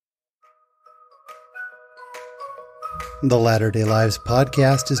The Latter-day Lives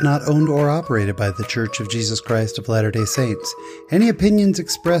podcast is not owned or operated by The Church of Jesus Christ of Latter-day Saints. Any opinions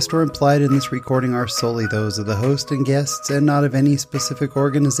expressed or implied in this recording are solely those of the host and guests and not of any specific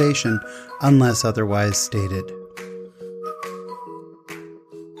organization unless otherwise stated.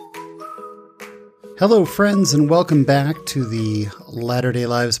 Hello, friends, and welcome back to the Latter-day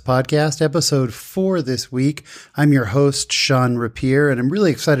Lives podcast, episode 4 this week. I'm your host, Sean Rapier, and I'm really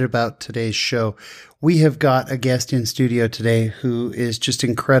excited about today's show. We have got a guest in studio today who is just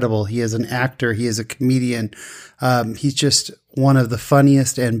incredible. He is an actor. He is a comedian. He's just one of the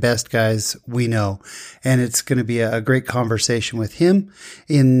funniest and best guys we know. And it's going to be a great conversation with him.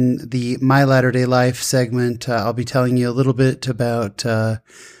 In the My Latter-day Life segment, I'll be telling you a little bit about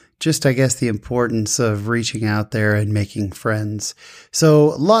just, I guess, the importance of reaching out there and making friends.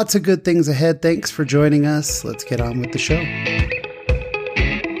 So lots of good things ahead. Thanks for joining us. Let's get on with the show.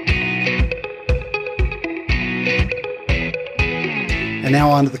 And now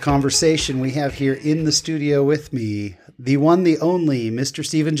on to the conversation. We have here in the studio with me, the one, the only, Mr.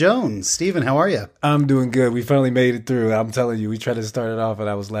 Stephen Jones. Stephen, how are you? I'm doing good. We finally made it through. I'm telling you, we tried to start it off, and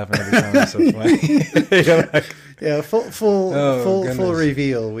I was laughing every time. It's so funny. Yeah, full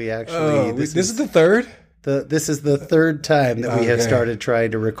reveal. We actually this is the third. This is the third time that we have started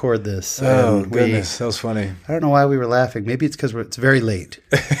trying to record this. Oh, goodness. That was funny. I don't know why we were laughing. Maybe it's because it's very late.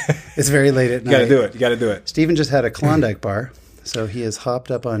 It's very late at night. You got to do it. Stephen just had a Klondike bar. So he is hopped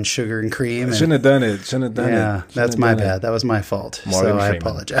up on sugar and cream. I shouldn't have done it. Yeah, that's my bad. That was my fault. Morgan I Freeman.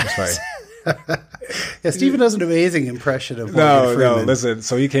 apologize. Sorry. Yeah, Stephen does an amazing impression of Morgan Freeman. No, listen.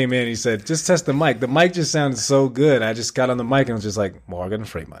 So he came in, he said, just test the mic. The mic just sounded so good. I just got on the mic and was just like, Morgan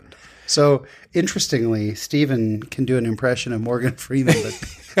Freeman. So, interestingly, Stephen can do an impression of Morgan Freeman.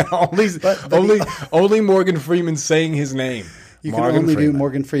 But only Morgan Freeman saying his name. You can only do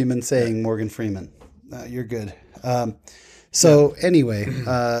Morgan Freeman saying Morgan Freeman. You're good. Anyway,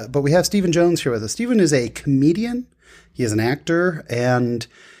 but we have Stephen Jones here with us. Stephen is a comedian, he is an actor, and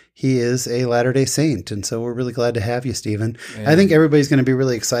he is a Latter-day Saint. And so we're really glad to have you, Stephen. Yeah. I think everybody's going to be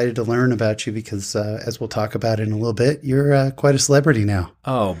really excited to learn about you because, as we'll talk about in a little bit, you're quite a celebrity now.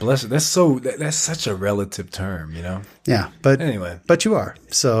 Oh, bless it. That's such a relative term, you know? Yeah, but anyway. But you are,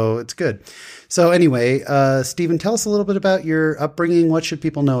 so it's good. So anyway, Stephen, tell us a little bit about your upbringing. What should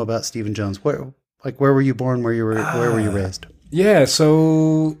people know about Stephen Jones? Where were you born? Where were you raised? Yeah,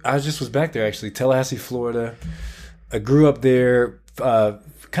 so I just was back there actually, Tallahassee, Florida. I grew up there,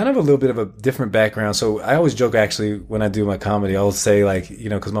 kind of a little bit of a different background. So I always joke actually when I do my comedy, I'll say like, you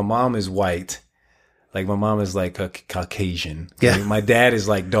know, because my mom is white, like my mom is like a Caucasian. Yeah. Like, my dad is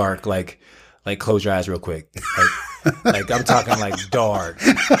like dark, like close your eyes real quick. Like I'm talking like dark,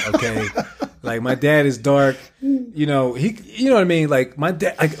 okay? Like my dad is dark, you know, you know what I mean? Like my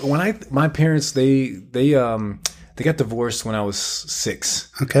dad, like my parents, they got divorced when I was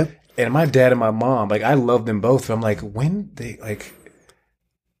 6. Okay. And my dad and my mom, like I love them both. But I'm like,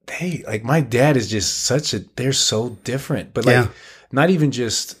 my dad is just they're so different, but like not even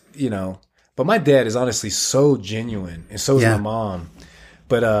just, you know, but my dad is honestly so genuine and so is my mom.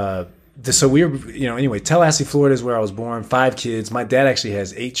 But, so we were, you know, anyway, Tallahassee, Florida is where I was born. 5 kids. My dad actually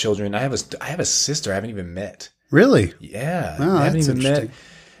has 8 children. I have a sister I haven't even met. Really? Yeah. Oh, I haven't even met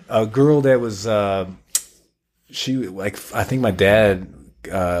a girl that was, I think my dad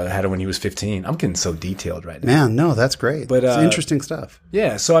had her when he was 15. I'm getting so detailed right now. Man, no, that's great. But it's interesting stuff.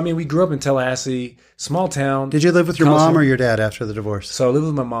 Yeah. So, I mean, we grew up in Tallahassee, small town. Did you live with your mom or your dad after the divorce? So I lived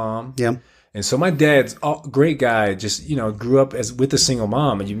with my mom. Yeah. And so my dad's a great guy, just, you know, grew up with a single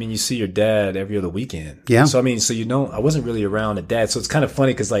mom. And you see your dad every other weekend. Yeah. So, I mean, I wasn't really around a dad. So it's kind of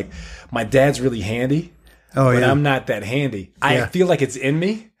funny because, like, my dad's really handy. Oh, but I'm not that handy. I feel like it's in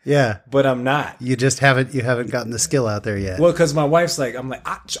me. Yeah. But I'm not. You just haven't gotten the skill out there yet. Well, because my wife's like, I'm like,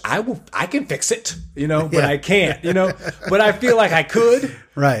 I can fix it, you know, but I can't, you know, but I feel like I could.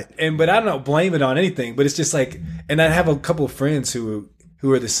 Right. But I don't blame it on anything, but it's just like, and I have a couple of friends who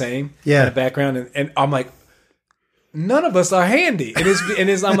are the same kind of background. And I'm like, none of us are handy. And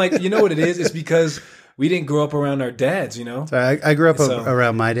I'm like, you know what it is? It's because we didn't grow up around our dads, you know? So I grew up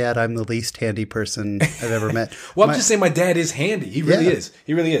around my dad. I'm the least handy person I've ever met. Well, I'm just saying my dad is handy. He really is.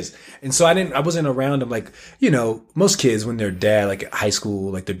 He really is. And so I wasn't around him like, you know, most kids when their dad, like at high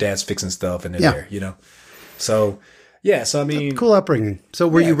school, like their dad's fixing stuff and they're there, you know? So, yeah. So, I mean. Cool upbringing. So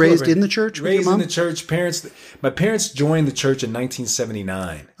were you raised in the church with your mom? Raised in the church. My parents joined the church in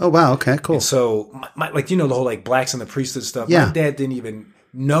 1979. Oh, wow. Okay, cool. And so, like, you know, the whole like blacks in the priesthood stuff. Yeah. My dad didn't even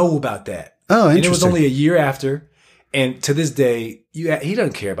know about that. Oh, interesting. And it was only a year after. And to this day, he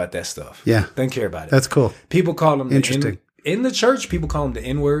doesn't care about that stuff. Yeah. Doesn't care about it. That's cool. People call him interesting. In the church, people call him the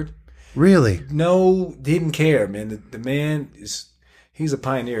N-word. Really? No, didn't care, man. The man he's a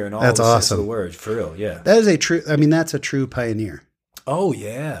pioneer in all That's the sense awesome. of the word, for real. Yeah. That is a true. I mean, that's a true pioneer. Oh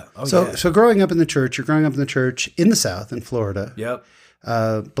yeah. Oh So so growing up in the church, you're growing up in the church in the South, in Florida.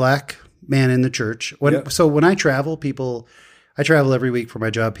 Yep. Black man in the church. So when I travel, I travel every week for my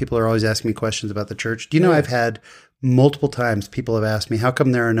job. People are always asking me questions about the church. Do you know I've had multiple times people have asked me, how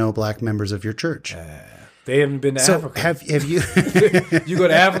come there are no black members of your church? They haven't been to Africa. Have you? You go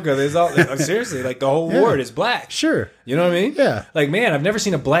to Africa, there's all seriously, like the whole ward is black. Sure. You know what I mean? Yeah. Like, man, I've never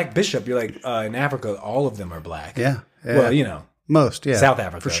seen a black bishop. You're like, in Africa, all of them are black. Yeah. Well, you know. Most, yeah. South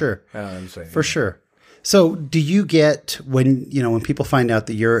Africa. For sure. I'm saying, For sure. So do you get, when people find out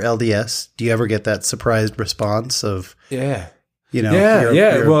that you're LDS, do you ever get that surprised response of, yeah. You're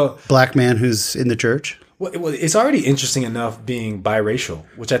a black man who's in the church? Well, it's already interesting enough being biracial,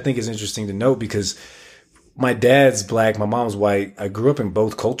 which I think is interesting to note because my dad's black, my mom's white. I grew up in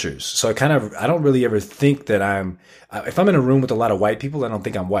both cultures. So I don't really ever think that if I'm in a room with a lot of white people, I don't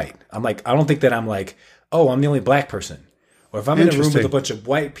think I'm white. I don't think that I'm like, oh, I'm the only black person. Or if I'm in a room with a bunch of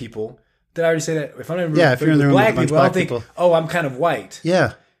white people, did I already say that? If I'm in a room with black people, I don't think, oh, I'm kind of white.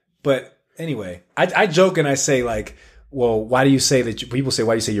 Yeah. But anyway, I joke and I say like, well, why do you say that? People say,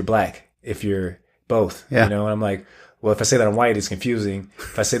 why do you say you're black if you're both? Yeah. And I'm like, well, if I say that I'm white, it's confusing.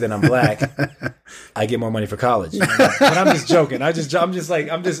 If I say that I'm black, I get more money for college. But I'm just joking. I just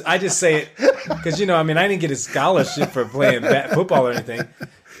say it because I didn't get a scholarship for playing football or anything.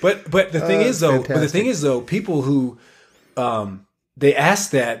 But the thing is though, people who they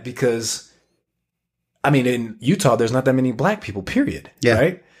ask that because in Utah there's not that many black people. Period. Yeah.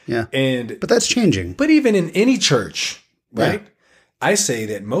 Right. Yeah. But that's changing. But even in any church, right? Yeah. I say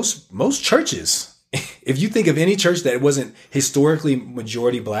that most churches. If you think of any church that wasn't historically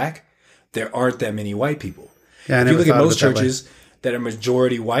majority black, there aren't that many white people. Yeah, if you look at most churches that are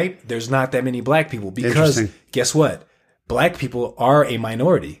majority white, there's not that many black people because guess what? Black people are a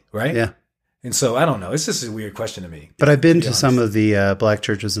minority, right? Yeah. And so I don't know. It's just a weird question to me. But I've been to some of the black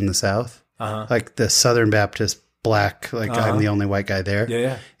churches in the South, like the Southern Baptist black. I'm the only white guy there.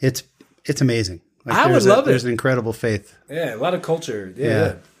 Yeah. It's amazing. I would love it. There's an incredible faith. Yeah, a lot of culture.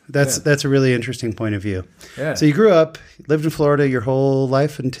 Yeah. That's a really interesting point of view. Yeah. So you grew up, lived in Florida your whole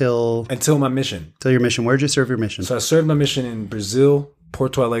life until my mission. Until your mission. Where'd you serve your mission? So I served my mission in Brazil,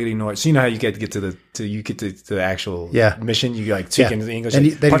 Porto Alegre Norte. So you know how you get to the actual mission. You speak in English.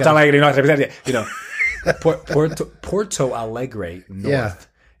 Porto Alegre Norte. Porto Alegre North. Yeah.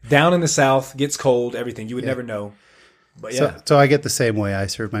 Down in the south, gets cold. Everything you would never know. But yeah. So I get the same way. I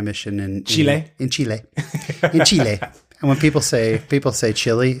served my mission in Chile. In Chile. And when people say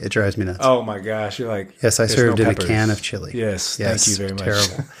chili, it drives me nuts. Oh my gosh, you're like, yes, I served in a can of chili. Yes, thank you very much.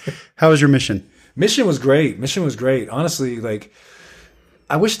 Terrible. How was your mission? Mission was great. Honestly,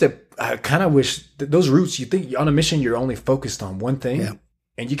 I wish that those routes. You think on a mission, you're only focused on one thing,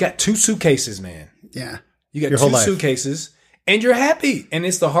 and you got 2 suitcases, man. Yeah, you got 2 suitcases, and you're happy, and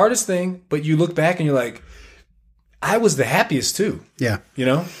it's the hardest thing. But you look back and you're like, I was the happiest too. Yeah.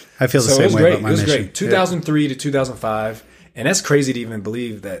 I feel the same way about my mission. It was great. 2003 to 2005. And that's crazy to even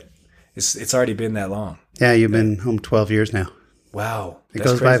believe that it's already been that long. Yeah, you've been home 12 years now. Wow. It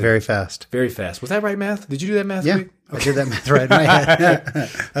goes by very fast. Very fast. Was that right math? Did you do that math? Yeah. I did that math right in my head.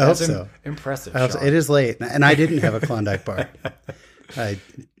 I hope so. Impressive. It is late. And I didn't have a Klondike bar. I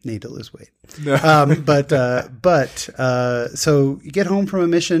need to lose weight. No. So you get home from a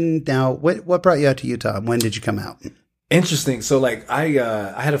mission. Now, what brought you out to Utah? When did you come out? Interesting. So I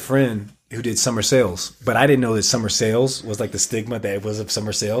had a friend who did summer sales, but I didn't know that summer sales was the stigma that it was of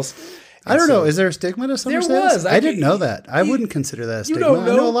summer sales. I don't know. Is there a stigma to summer sales? There was. I didn't know that. I wouldn't consider that a stigma. I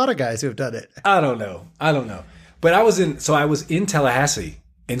know a lot of guys who have done it. I don't know. But I was in Tallahassee.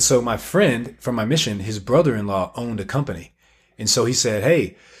 And so my friend from my mission, his brother-in-law owned a company. And so he said,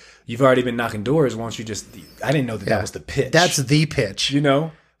 hey, you've already been knocking doors. Why don't you I didn't know that was the pitch. That's the pitch.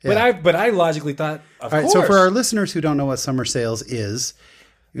 Yeah. But I logically thought, of course. So for our listeners who don't know what summer sales is,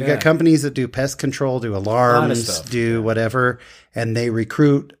 you've got companies that do pest control, do alarms, do whatever, and they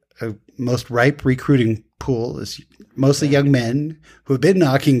recruit. Most ripe recruiting pool is mostly young men who have been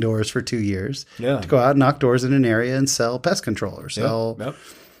knocking doors for 2 years to go out and knock doors in an area and sell pest control or sell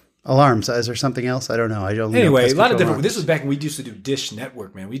alarms. Is there something else? I don't know. Anyway, a lot of different. Alarms. This was back when we used to do Dish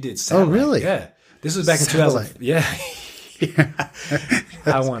Network, man. We did satellite. Oh, really? Yeah. This was back in 2000. Yeah.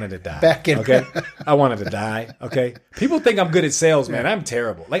 I wanted to die. I wanted to die. Okay. People think I'm good at sales, man. I'm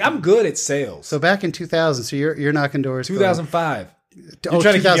terrible. I'm good at sales. So back in 2000, so you're knocking doors. 2005. You're trying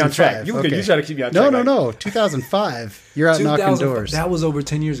to keep me on track. You try to keep me on track. No. 2005. You're out knocking doors. That was over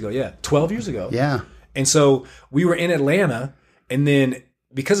 10 years ago. Yeah. 12 years ago. Yeah. And so we were in Atlanta, and then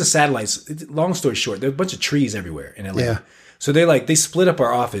because of satellites, long story short, there are a bunch of trees everywhere in Atlanta. Yeah. So they split up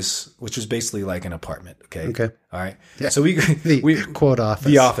our office, which was basically like an apartment. Okay. Okay. All right. Yeah. So we quote office.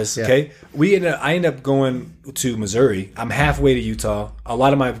 The office. Yeah. Okay. I ended up going to Missouri. I'm halfway to Utah. All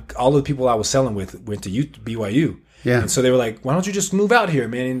of the people I was selling with went to BYU. Yeah. And so they were like, why don't you just move out here,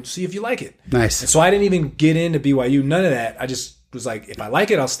 man, and see if you like it? Nice. And so I didn't even get into BYU. None of that. I just was like, if I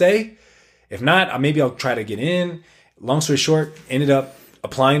like it, I'll stay. If not, maybe I'll try to get in. Long story short, ended up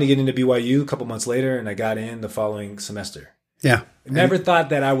applying to get into BYU a couple months later, and I got in the following semester. Yeah. Never thought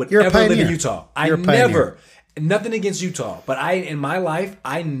that I would ever live in Utah. Nothing against Utah, but in my life,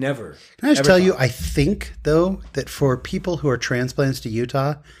 I never. Can I just tell you, I think, though, that for people who are transplants to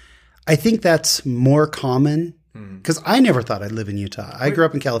Utah, I think that's more common because I never thought I'd live in Utah. I grew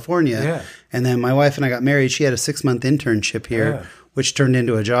up in California, and then my wife and I got married. She had a 6-month internship here, which turned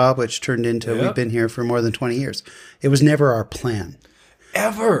into a job, which turned into we've been here for more than 20 years. It was never our plan.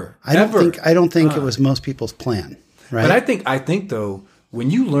 Ever. I don't think it was most people's plan. Right. But I think though, when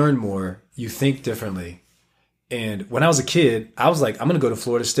you learn more, you think differently. And when I was a kid, I was like, I'm going to go to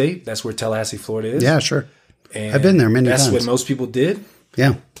Florida State. That's where Tallahassee, Florida is. Yeah, sure. And I've been there many times. That's what most people did.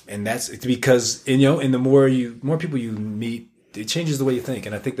 Yeah. And that's because, and the more people you meet, it changes the way you think.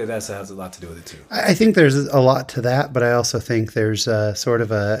 And I think that has a lot to do with it too. I think there's a lot to that, but I also think there's sort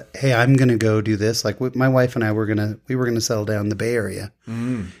of a, hey, I'm going to go do this. Like my wife and I were going to settle down in the Bay Area.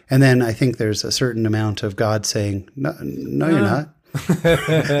 And then I think there's a certain amount of God saying, no, you're not.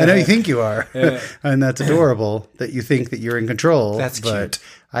 I know you think you are. And that's adorable that you think that you're in control. That's cute.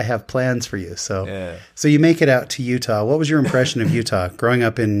 I have plans for you. So you make it out to Utah. What was your impression of Utah growing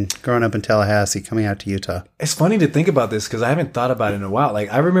up in Tallahassee, coming out to Utah? It's funny to think about this because I haven't thought about it in a while.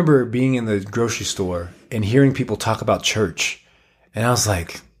 Like I remember being in the grocery store and hearing people talk about church. And I was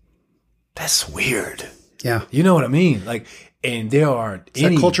like, that's weird. Yeah. You know what I mean? Like, and there aren't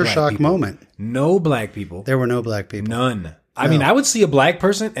any culture black shock people. moment. No black people. There were no black people. None. I mean, I would see a black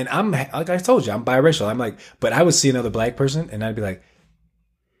person and I'm, like I told you, I'm biracial. I'm like, but I would see another black person and I'd be like,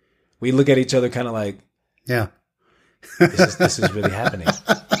 we look at each other kind of like, yeah, this is really happening.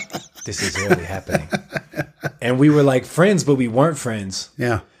 This is really happening. And we were like friends, but we weren't friends.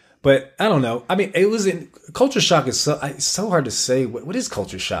 Yeah. But I don't know. I mean, culture shock is so hard to say. What is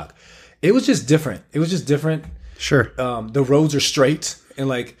culture shock? It was just different. Sure. The roads are straight and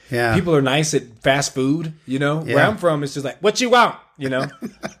like people are nice at fast food, Where I'm from, it's just like, what you want,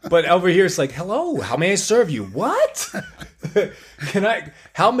 But over here, it's like, hello, how may I serve you? What?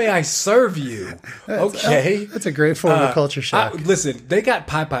 How may I serve you? Okay. That's a great form of culture shock. Listen, they got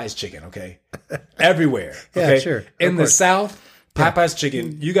Popeye's chicken, okay? Everywhere. Yeah, okay? sure. In the South, Popeye's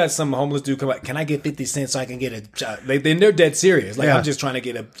chicken, you got some homeless dude come like, can I get 50 cents so I can get they're dead serious. Like, I'm just trying to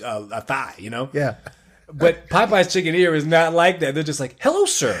get a thigh, Yeah. But Popeye's chicken here is not like that. They're just like, hello,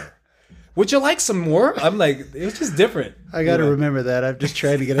 sir. Would you like some more? I'm like, it was just different. I got to remember that. I'm just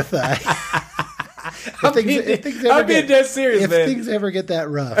trying to get a thigh. I'm being dead serious, man. If things ever get that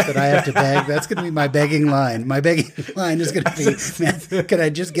rough that I have to beg, that's going to be my begging line. My begging line is going to be, man, can I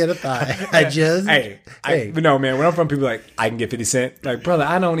just get a thigh? No, man, when I'm from, people are like, I can get 50 cents. Like, brother,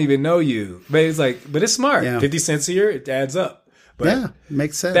 I don't even know you. But it's like, but it's smart. 50 cents here, it adds up. But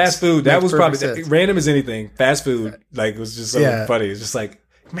makes sense. Fast food, that was probably random as anything. Fast food, like, was just so funny. It's just like,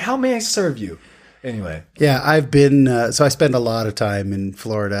 how may I serve you? Anyway. Yeah, I've been, so I spend a lot of time in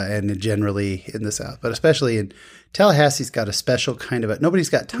Florida and generally in the South, but especially in Tallahassee's got a special kind of nobody's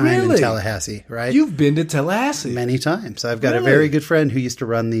got time in Tallahassee, right? You've been to Tallahassee. Many times. I've got a very good friend who used to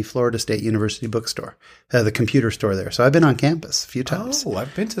run the Florida State University bookstore, the computer store there. So I've been on campus a few times. Oh,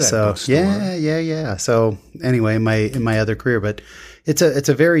 I've been to that bookstore. Yeah. So anyway, in my other career, but it's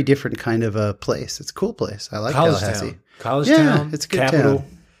a very different kind of a place. It's a cool place. I like Tallahassee. College town. It's a good capital.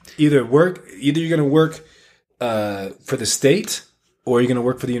 Town. Either you're going to work for the state, or you're going to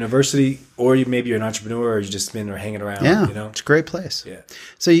work for the university, or maybe you're an entrepreneur, or you've just been hanging around. Yeah, it's a great place. Yeah.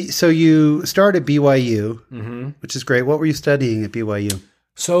 So you started BYU, which is great. What were you studying at BYU?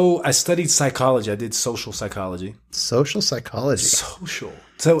 So I studied psychology. I did social psychology. Social psychology. Social.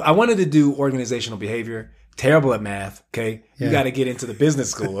 So I wanted to do organizational behavior. Terrible at math. Okay. You got to get into the business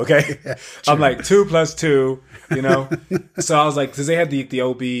school. Okay. I'm like 2 + 2, So I was like, because they had the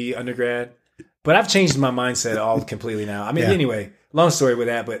OB undergrad, but I've changed my mindset all completely now. I mean, anyway, long story with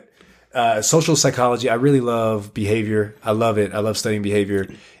that, but social psychology, I really love behavior. I love it. I love studying behavior.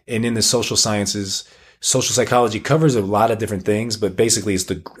 And in the social sciences, social psychology covers a lot of different things, but basically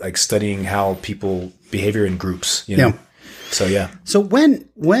it's studying how people behavior in groups, Yeah. So, yeah. So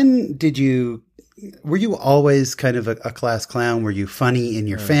when did you, were you always kind of a class clown? Were you funny in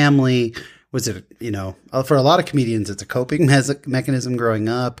your family? Was it, for a lot of comedians, it's a coping mechanism growing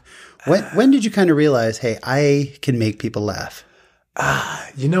up. When did you kind of realize, hey, I can make people laugh?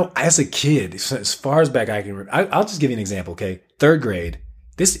 As a kid, as far as back I can remember, I'll just give you an example. Okay. 3rd grade.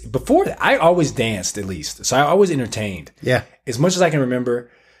 Before that, I always danced at least. So I always entertained. Yeah. As much as I can remember,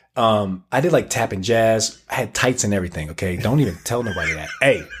 I did like tap and jazz. I had tights and everything. Okay. Don't even tell nobody that.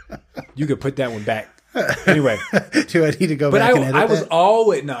 Hey, you could put that one back. Anyway. Do I need to go back and edit I was that?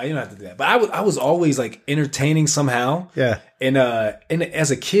 always, no, you don't have to do that. But I was always like entertaining somehow. Yeah. And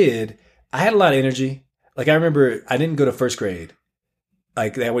as a kid, I had a lot of energy. Like I remember I didn't go to 1st grade.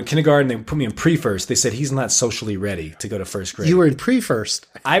 Like they went kindergarten, they put me in pre-first. They said he's not socially ready to go to 1st grade. You were in pre-first.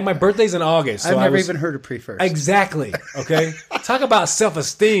 My birthday's in August. So I've never even heard of pre-first. Exactly. Okay. Talk about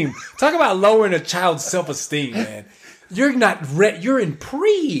self-esteem. Talk about lowering a child's self-esteem, man. You're not ready. You're in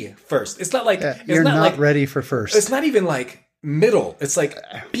pre-first. It's not like you're not ready for first. It's not even like middle. It's like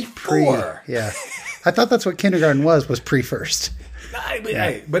before. Yeah. I thought that's what kindergarten was pre-first. But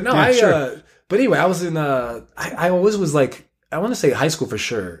anyway, I was in. I always was like. I want to say high school for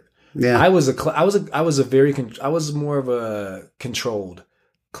sure. Yeah, I was more of a controlled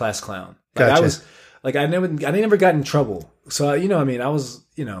class clown. Like gotcha. I never got in trouble. So I was.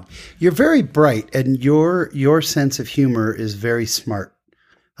 You're very bright, and your sense of humor is very smart.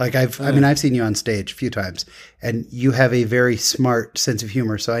 Like I've seen you on stage a few times, and you have a very smart sense of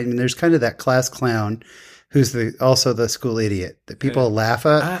humor. So there's kind of that class clown. Who's also the school idiot that people laugh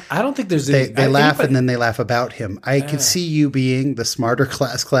at? I don't think there's they laugh and then they laugh about him. I could see you being the smarter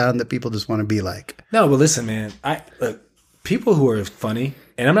class clown that people just want to be like. No, but listen, man. Look, people who are funny,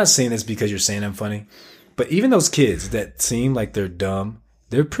 and I'm not saying this because you're saying I'm funny, but even those kids that seem like they're dumb,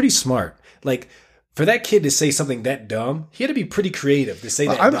 they're pretty smart. Like for that kid to say something that dumb, he had to be pretty creative to say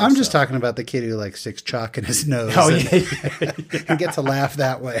that. I'm just talking about the kid who sticks chalk in his nose and gets a laugh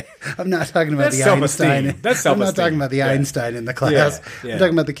that way. I'm not talking about the Einstein. That's I'm not talking about the Einstein in the class. Yeah. I'm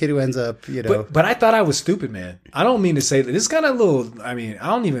talking about the kid who ends up, But I thought I was stupid, man. I don't mean to say that. This got a little. I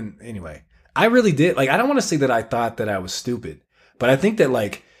don't even. Anyway, I really did. Like, I don't want to say that I thought that I was stupid, but I think that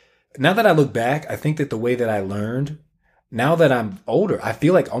now that I look back, I think that the way that I learned. Now that I'm older, I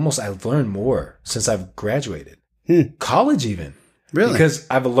feel like almost I've learned more since I've graduated. College even. Really? Because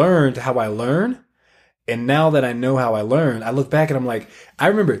I've learned how I learn. And now that I know how I learn, I look back and I'm like, I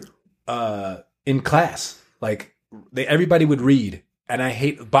remember in class, everybody would read. And I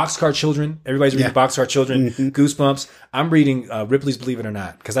hate Boxcar Children. Everybody's reading Boxcar Children, Goosebumps. I'm reading Ripley's Believe It or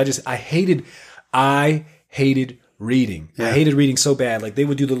Not. Because I hated reading. Yeah. I hated reading so bad. Like they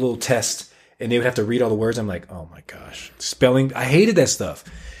would do the little test. And they would have to read all the words. I'm like, oh my gosh, spelling. I hated that stuff.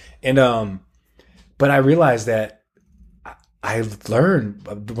 And, but I realized that I learn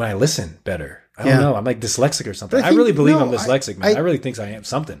when I listen better. I don't know. I'm like dyslexic or something. I really believe I'm dyslexic, man. I really think I am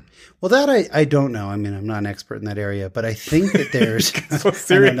something. Well, that I don't know. I'm not an expert in that area, but I think that there's so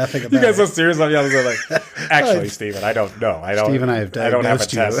serious. I know nothing about you guys so serious on the other side. Actually, Stephen, I don't know. Stephen, I have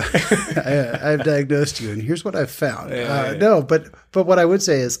diagnosed you. I've diagnosed you, and here's what I've found. No, but what I would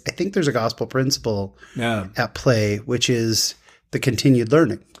say is I think there's a gospel principle at play, which is the continued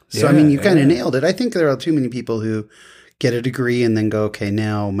learning. So you kind of nailed it. I think there are too many people who get a degree and then go, okay,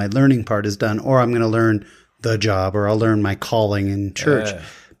 now my learning part is done, or I'm going to learn the job, or I'll learn my calling in church.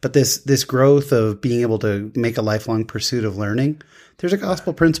 But this growth of being able to make a lifelong pursuit of learning, there's a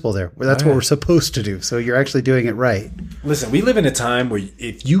gospel principle there. That's what we're supposed to do. So you're actually doing it right. Listen, we live in a time where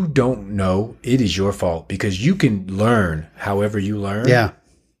if you don't know, it is your fault because you can learn however you learn. Yeah.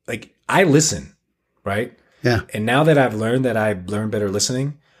 Like I listen, right? Yeah. And now that I've learned that I learn better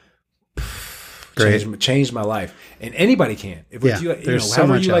listening, changed my life. And anybody can.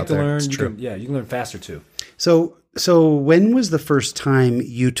 However you like to learn, you can learn faster too. So when was the first time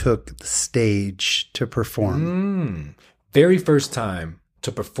you took the stage to perform? Very first time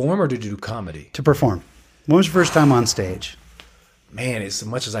to perform or to do comedy? To perform. When was your first time on stage? Man, as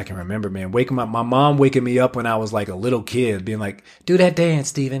much as I can remember, man. My mom waking me up when I was like a little kid, being like, "Do that dance,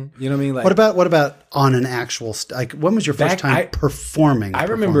 Stephen." You know what I mean? Like, what about on an actual when was your first time performing? I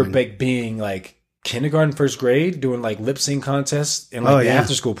remember being like kindergarten, 1st grade, doing like lip sync contests in the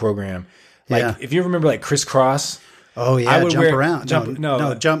after school program. Like if you remember like crisscross. Oh yeah, I would jump around. Jump.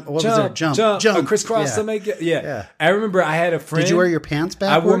 What was there? Jump. Crisscross to make it. Yeah. I remember I had a friend. Did you wear your pants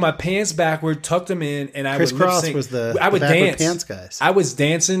backward? I wore my pants backward, tucked them in, and I would lip sync. Was the I would dance. Pants guys. I was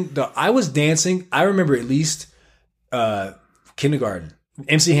dancing. I remember at least kindergarten.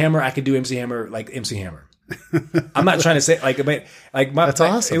 MC Hammer. I could do MC Hammer like MC Hammer. I'm not trying to say That's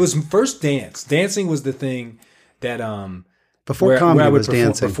awesome. It was first dance. Dancing was the thing that Before comedy was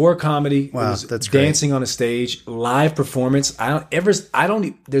dancing. Before comedy, wow, it was that's great. dancing on a stage, live performance.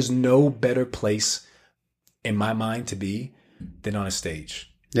 There's no better place in my mind to be than on a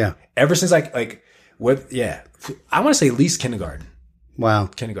stage. Yeah. Ever since I want to say at least kindergarten. Wow.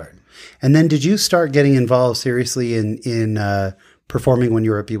 Kindergarten. And then did you start getting involved seriously in performing when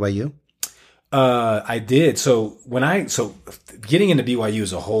you were at BYU? I did. So getting into BYU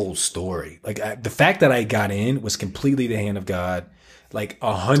is a whole story. Like the fact that I got in was completely the hand of God, like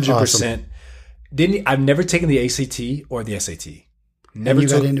 100%. I've never taken the ACT or the SAT. Never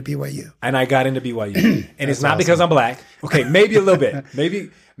got into BYU. And I got into BYU. And it's not because I'm black. Okay, maybe a little bit.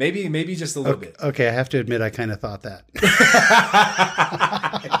 Maybe just a little bit. Okay, I have to admit I kind of thought that.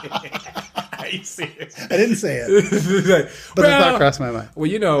 Are you serious? I didn't say it. But the thought crossed my mind.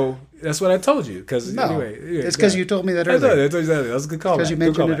 Well, that's what I told you. Anyway, it's because you told me that earlier. I told you that. That was a good callback. Because you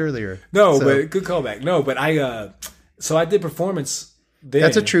mentioned it earlier. But good callback. No, but I did performance. Then.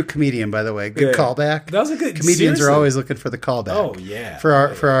 That's a true comedian, by the way. Good callback. That was a good. Comedians seriously? Are always looking for the callback. Oh yeah. For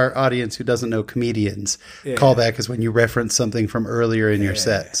our audience who doesn't know comedians, callback is when you reference something from earlier in your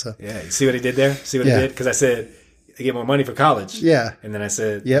set. So you see what he did there? See what he did? Because I said I get more money for college. Yeah. And then I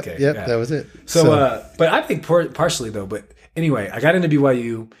said, yep, that was it. So, but I think partially though. But anyway, I got into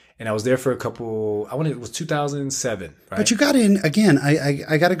BYU. And I was there for it was 2007. Right? But you got in, again,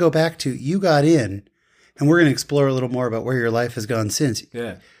 I got to go back to, you got in, and we're going to explore a little more about where your life has gone since.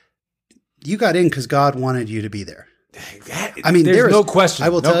 Yeah. You got in because God wanted you to be there. There's no question. I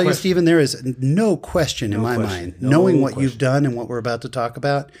will tell you, Stephen, there is no question in my mind, knowing what you've done and what we're about to talk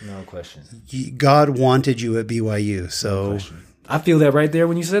about. No question. God wanted you at BYU. So I feel that right there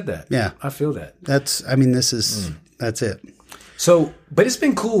when you said that. Yeah. I feel that. That's it. So, but it's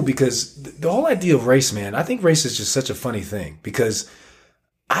been cool because the whole idea of race, man, I think race is just such a funny thing because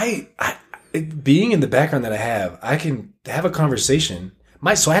being in the background that I can have a conversation.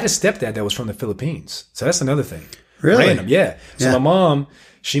 So I had a stepdad that was from the Philippines. So that's another thing. Really? Random. Yeah. So my mom,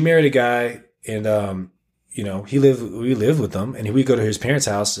 she married a guy and, we lived with them and we'd go to his parents'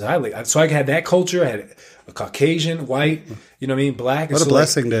 house. So I had that culture. I had a Caucasian, white, black. What a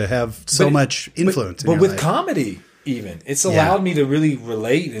blessing to have so much influence. But with comedy, even it's allowed me to really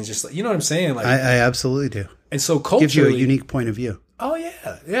relate and just, you know what I'm saying? Like I absolutely do. And so culturally, gives you a unique point of view. Oh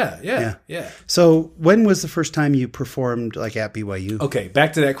yeah. So when was the first time you performed like at BYU? Okay,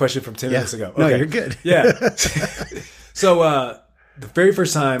 back to that question from 10 minutes ago. Okay. No, you're good. Yeah. So the very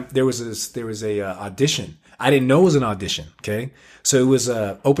first time there was a audition. I didn't know it was an audition. Okay, so it was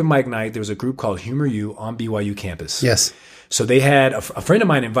open mic night. There was a group called Humor U on BYU campus. Yes. So they had a friend of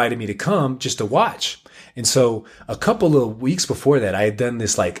mine invited me to come just to watch. And so a couple of weeks before that, I had done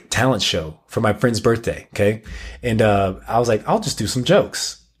this like talent show for my friend's birthday. Okay. And, I was like, I'll just do some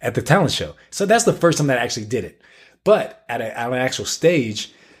jokes at the talent show. So that's the first time that I actually did it. But at an actual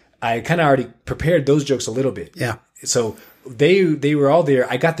stage, I kind of already prepared those jokes a little bit. Yeah. So they were all there.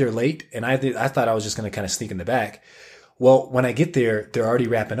 I got there late and I thought I was just going to kind of sneak in the back. Well, when I get there, they're already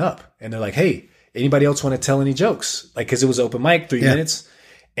wrapping up and they're like, hey, anybody else want to tell any jokes? Like, cause it was open mic, 3 minutes.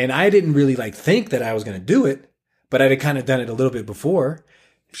 And I didn't really think that I was going to do it, but I'd kind of done it a little bit before.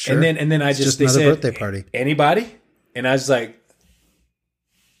 Sure. And then they said, birthday party. Anybody? And I was like,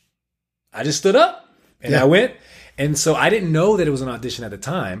 I just stood up and I went. And so I didn't know that it was an audition at the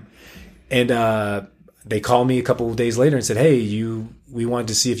time. And, they called me a couple of days later and said, hey, we wanted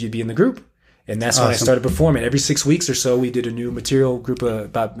to see if you'd be in the group. And that's when I started performing. Every 6 weeks or so, we did a new material group of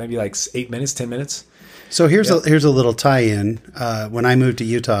about maybe like 8 minutes, 10 minutes. So here's a little tie-in. When I moved to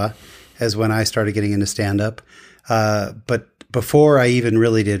Utah, is when I started getting into stand-up. But before I even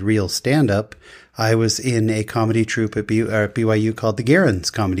really did real stand-up, I was in a comedy troupe at BYU called the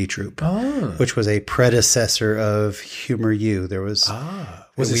Garens Comedy Troupe, which was a predecessor of Humor U. There was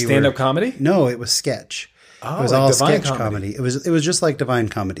was it stand-up comedy? No, it was sketch. Oh, it was like all Divine sketch comedy. It was just like Divine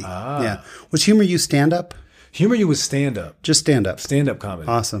Comedy. Ah. Yeah. Was Humor U stand-up? Humor U was stand-up. Just stand-up. Stand-up comedy.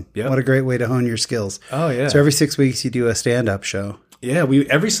 Awesome. Yep. What a great way to hone your skills. Oh, yeah. So every 6 weeks you do a stand-up show. Yeah,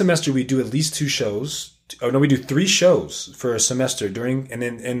 every semester we do at least 2 shows. Oh, no, we do 3 shows for a semester and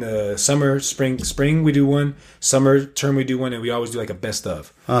then in the summer, spring we do one, summer term we do one, and we always do like a best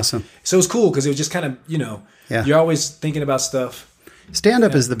of. Awesome. So it was cool because it was just kind of, you're always thinking about stuff.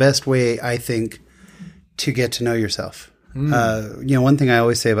 Stand-up is the best way, I think, to get to know yourself. One thing I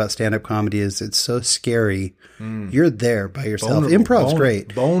always say about stand-up comedy is it's so scary. You're there by yourself. Improv's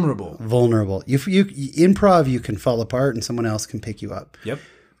great. Vulnerable. If you improv, you can fall apart and someone else can pick you up. Yep.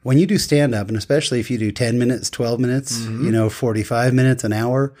 When you do stand-up, and especially if you do 10 minutes, 12 minutes, 45 minutes, an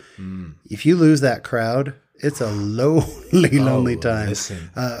hour, if you lose that crowd, it's a lonely time. Listen.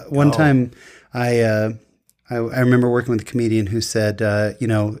 One time I I remember working with a comedian who said,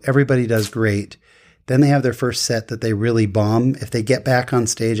 everybody does great. Then they have their first set that they really bomb. If they get back on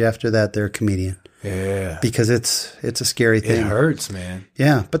stage after that, they're a comedian. Yeah. Because it's a scary thing. It hurts, man.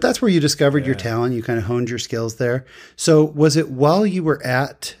 Yeah. But that's where you discovered your talent. You kind of honed your skills there. So was it while you were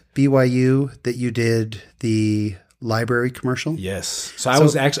at BYU that you did the library commercial? Yes. So I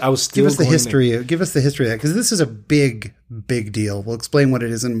was still give us the history of that, because this is a big deal. We'll explain what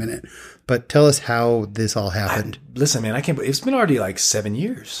it is in a minute, but tell us how this all happened. Listen, man, I can't believe it's been already like 7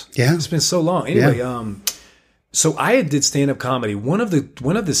 years. Yeah. It's been so long. Anyway, so I did stand-up comedy. One of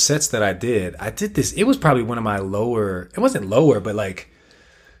the sets that I did this. It was probably one of my lower. It wasn't lower, but like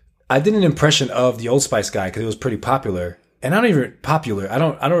I did an impression of the Old Spice guy because it was pretty popular. And I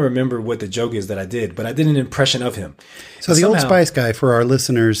don't remember what the joke is that I did, but I did an impression of him. So the Old Spice guy, for our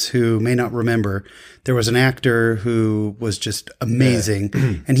listeners who may not remember, there was an actor who was just amazing,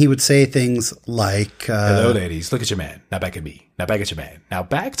 and he would say things like, "Hello, ladies, look at your man. Now back at me. Now back at your man. Now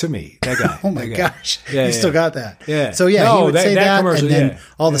back to me." That guy. Oh my gosh, yeah, you still got that. Yeah. So he would say that, and then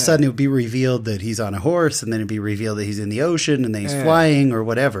all of a a sudden it would be revealed that he's on a horse, and then it'd be revealed that he's in the ocean, and then he's flying or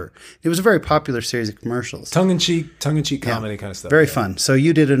whatever. It was a very popular series of commercials. Tongue in cheek comedy kind of stuff. Very fun. So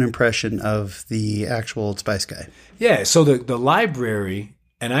you did an impression of the actual Old Spice guy. Yeah. So the library,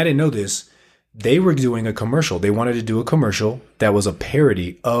 and I didn't know this, they were doing a commercial. They wanted to do a commercial that was a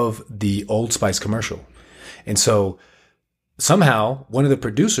parody of the Old Spice commercial. And so somehow one of the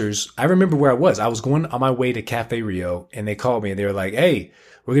producers, I remember where I was. I was going on my way to Cafe Rio, and they called me and they were like, "Hey,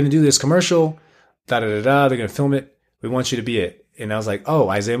 we're going to do this commercial. Da-da-da-da. They're going to film it. We want you to be it." And I was like, "Oh,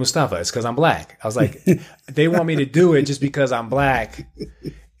 Isaiah Mustafa. It's because I'm black." I was like, they want me to do it just because I'm black.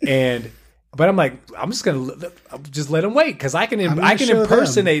 But I'm like, I'm just going to just let him wait because I can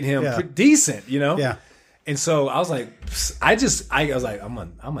impersonate him decent, Yeah. And so I was like, I was like, I'm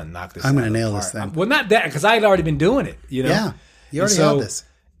gonna knock this. I'm gonna nail this thing. Well, not that, because I had already been doing it, Yeah, you already had this.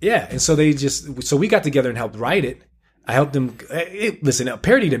 Yeah, and so we got together and helped write it. I helped them. Listen, a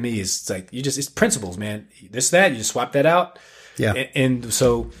parody to me is like it's principles, man. This, that, you just swap that out. Yeah. And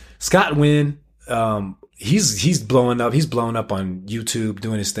so Scott Wynn, he's blowing up. He's blown up on YouTube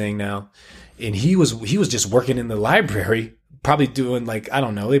doing his thing now. And he was just working in the library, probably doing like, I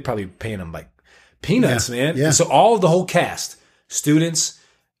don't know, they probably paying him like peanuts, man. Yeah. And so all of the whole cast, students,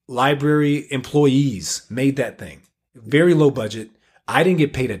 library employees made that thing. Very low budget. I didn't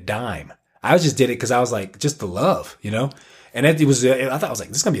get paid a dime. I just did it because I was like, just the love, And I thought, I was like,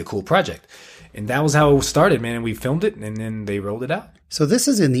 this is going to be a cool project. And that was how it started, man. And we filmed it, and then they rolled it out. So this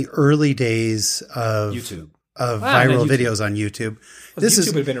is in the early days of YouTube. Of viral videos on YouTube. Well,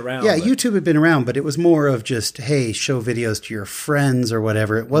 YouTube had been around. Yeah, YouTube had been around, but it was more of just, hey, show videos to your friends or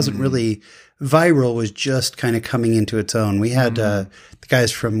whatever. It wasn't really viral, was just kind of coming into its own. We had the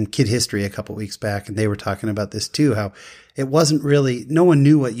guys from Kid History a couple weeks back, and they were talking about this too, how it wasn't really, no one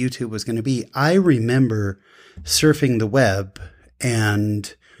knew what YouTube was going to be. I remember surfing the web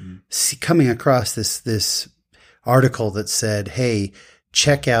and coming across this article that said, hey,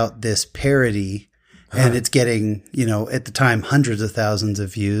 check out this parody. And it's getting, at the time, hundreds of thousands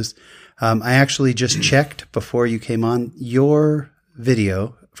of views. I actually just checked before you came on. Your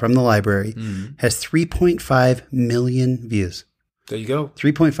video from the library has 3.5 million views. There you go.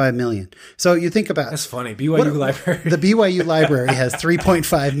 3.5 million. So you think about... That's funny. BYU Library. The BYU Library has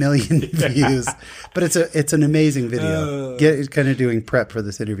 3.5 million views. But it's an amazing video. Kind of doing prep for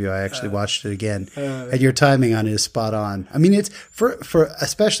this interview. I actually watched it again. And your timing on it is spot on. I mean, it's for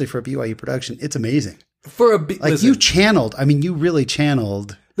especially for a BYU production, it's amazing. You channeled. I mean, you really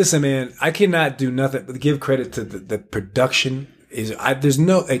channeled. Listen, man, I cannot do nothing but give credit to the production. There's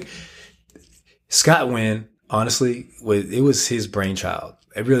no... Scott Wynn, honestly, it was his brainchild.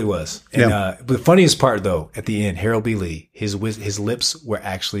 It really was. And the funniest part, though, at the end, Harold B. Lee, his lips were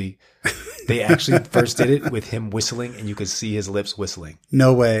actually, they actually first did it with him whistling, and you could see his lips whistling.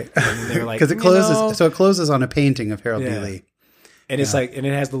 No way. And they're like, because it closes. So it closes on a painting of Harold B. Lee. And it's like, and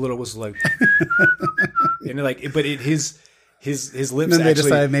it has the little whistle like, and like, but his lips. And then they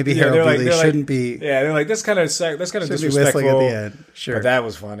decided maybe Harold B. Lee shouldn't be. Yeah, they're like, that's kind of disrespectful. Whistling at the end. Sure, but that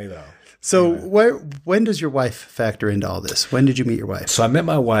was funny though. So when does your wife factor into all this? When did you meet your wife? So I met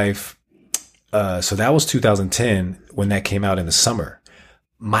my wife. So that was 2010 when that came out in the summer.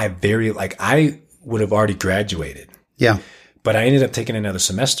 I would have already graduated. Yeah. But I ended up taking another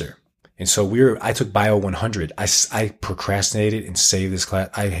semester. And so I took Bio 100. I procrastinated and saved this class.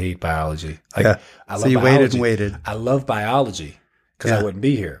 I hate biology. I love biology. Waited. I love biology because I wouldn't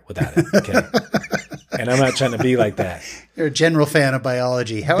be here without it. Okay. And I'm not trying to be like that. You're a general fan of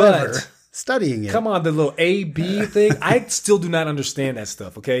biology. However, studying it. Come on, the little A, B thing. I still do not understand that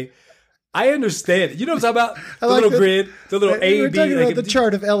stuff, okay? I understand. You know what I'm talking about? The little grid, the little A, We're B. talking Like about the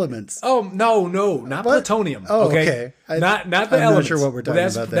chart of elements. Oh no, not plutonium. Oh, okay. Not the elements. I'm not sure what we're talking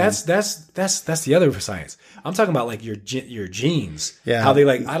about. That's the other science. I'm talking about like your genes. Yeah. How they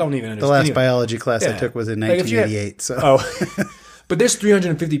like. I don't even understand. The last biology class I took was in 1988. But there's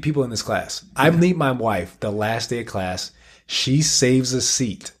 350 people in this class. I meet my wife the last day of class. She saves a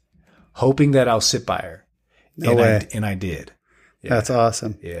seat, hoping that I'll sit by her. No way. And I did. Yeah. That's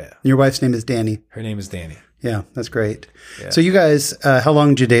awesome. Yeah. Your wife's name is Danny. Her name is Danny. Yeah, that's great. Yeah. So you guys, how long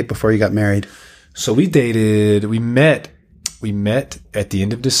did you date before you got married? So we met at the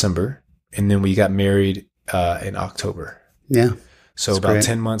end of December, and then we got married in October. Yeah. So about great.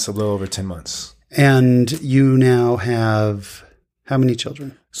 10 months, a little over 10 months. And you now have how many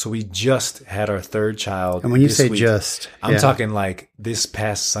children? So we just had our third child. And when you say week, just, I'm talking like this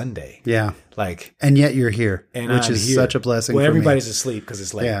past Sunday. Yeah. Like, and yet you're here, which is here. Such a blessing. Well, for everybody's me. Asleep because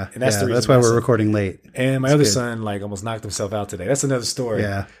it's late. Yeah. And that's the reason. That's why we're recording late. And my other son like almost knocked himself out today. That's another story.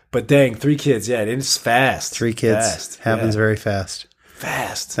 Yeah. But dang, 3 kids. Yeah. It's fast. 3 kids. Happens very fast.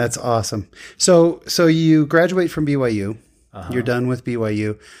 Fast. That's awesome. So you graduate from BYU. Uh-huh. You're done with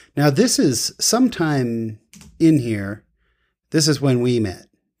BYU. Now this is sometime in here. This is when we met.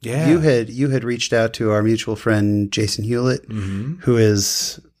 Yeah. You had reached out to our mutual friend, Jason Hewlett, who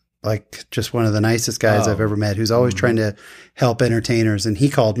is like just one of the nicest guys I've ever met, who's always trying to help entertainers. And he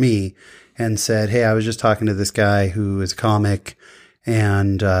called me and said, "Hey, I was just talking to this guy who is a comic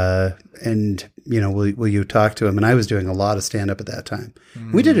and you know, will you talk to him?" And I was doing a lot of stand up at that time.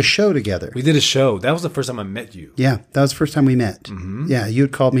 We did a show together. We did a show. That was the first time I met you. Yeah. That was the first time we met. Yeah. You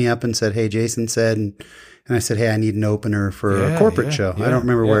had called me up and said, "Hey, Jason said," and I said, "Hey, I need an opener for a corporate show." I don't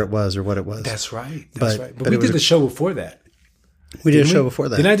remember where it was or what it was. That's right. But we did the show before that. We did a show before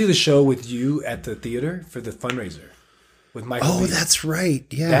that. Didn't I do the show with you at the theater for the fundraiser with Michael? Oh, that's right.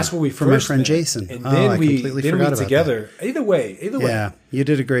 Yeah. That's where we first met. My friend Jason. And then we forgot about together. That. Either way. Yeah. You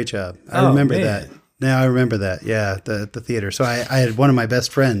did a great job. I remember that. Now I remember that. Yeah. The theater. So I had one of my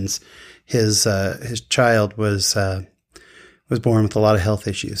best friends, his child was born with a lot of health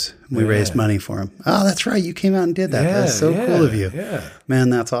issues. We raised money for him. Oh, that's right. You came out and did that. That's so cool of you. Yeah. Man,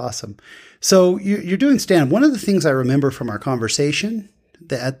 that's awesome. So you're doing stand-up. One of the things I remember from our conversation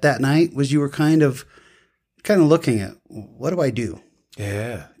that night was you were kind of looking at, what do I do?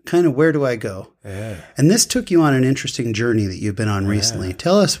 Yeah. Kind of where do I go? Yeah. And this took you on an interesting journey that you've been on recently.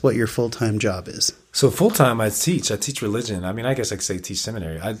 Tell us what your full-time job is. So full-time, I teach religion. I mean, I guess I could say teach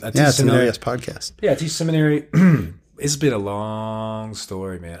seminary. I teach it's seminary. an LDS podcast. Yeah, I teach seminary. It's been a long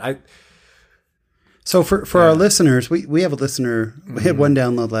story, man. So for our listeners, we have a listener. We had one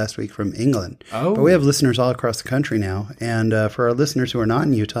download last week from England. Oh. But we have listeners all across the country now. And for our listeners who are not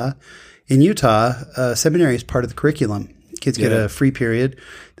in Utah, seminary is part of the curriculum. Kids get a free period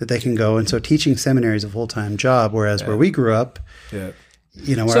that they can go. And so teaching seminary is a full-time job, whereas where we grew up,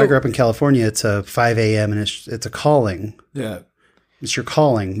 you know, where I grew up in California, it's a 5 a.m. and it's a calling. Yeah. It's your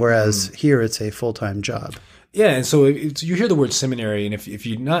calling, whereas here it's a full-time job. Yeah, and so you hear the word seminary, and if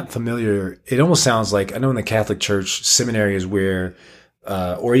you're not familiar, it almost sounds like, I know in the Catholic Church, seminary is where,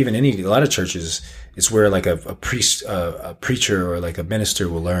 or even a lot of churches, it's where like a priest, a preacher or like a minister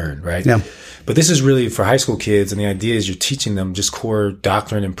will learn, right? Yeah. But this is really for high school kids, and the idea is you're teaching them just core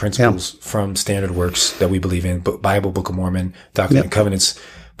doctrine and principles from standard works that we believe in, Bible, Book of Mormon, Doctrine and Covenants,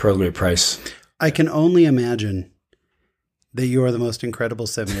 Pearl of Great Price. I can only imagine that you are the most incredible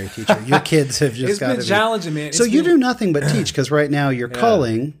seminary teacher. Your kids have just got to be. It's been challenging, man. So you do nothing but teach, because right now you're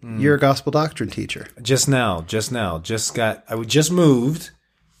calling, you're a gospel doctrine teacher. I just moved,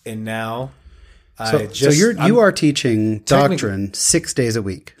 and now you are teaching doctrine 6 days a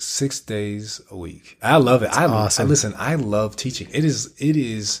week. 6 days a week. I love it. Awesome. Listen, I love teaching. It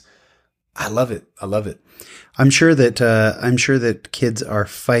is. I love it. I'm sure that kids are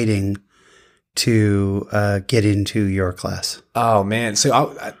fighting to get into your class. Oh man,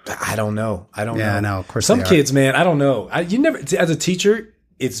 so I don't know. I don't know. Yeah, no, of course. Some kids, man, I don't know. You never, as a teacher,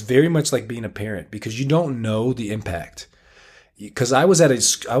 it's very much like being a parent because you don't know the impact. Because I was at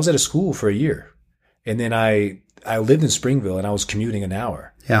a school for a year, and then I lived in Springville and I was commuting an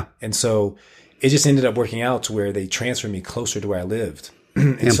hour. Yeah, and so it just ended up working out to where they transferred me closer to where I lived,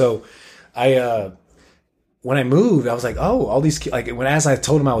 and so when I moved, I was like, oh, all these kids, as I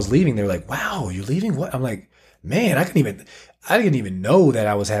told them I was leaving, they were like, wow, you're leaving? What? I'm like, man, I didn't even know that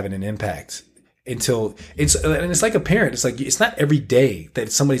I was having an impact until it's like a parent. It's like, it's not every day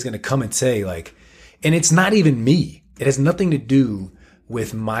that somebody's going to come and say like, and it's not even me. It has nothing to do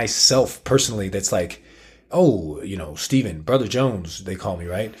with myself personally. That's like, oh, Steven, Brother Jones, they call me,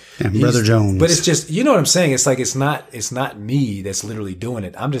 right? Yeah, Brother Jones. But it's just, you know what I'm saying? It's like, it's not me that's literally doing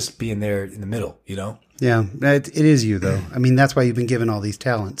it. I'm just being there in the middle, Yeah, it is you though. I mean, that's why you've been given all these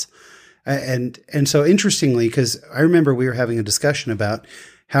talents. And so interestingly, because I remember we were having a discussion about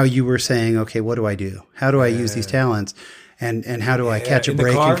how you were saying, okay, what do I do? How do I use these talents? And how do I catch a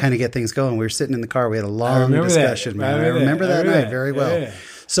break and kind of get things going? We were sitting in the car. We had a long discussion, man. I remember that night very well. Yeah.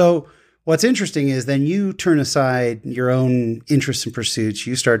 So what's interesting is then you turn aside your own interests and pursuits.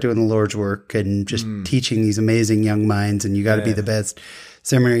 You start doing the Lord's work and just teaching these amazing young minds, and you got to be the best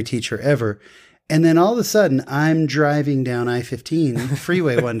seminary teacher ever. And then all of a sudden, I'm driving down I-15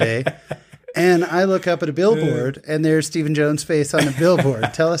 freeway one day, and I look up at a billboard, and there's Stephen Jones' face on the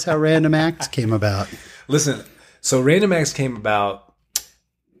billboard. Tell us how Random Acts came about. Listen, so Random Acts came about.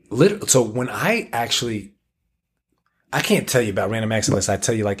 So when I can't tell you about Random Acts unless I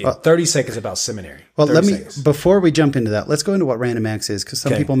tell you in 30 seconds about seminary. Well, before we jump into that, let's go into what Random Acts is, because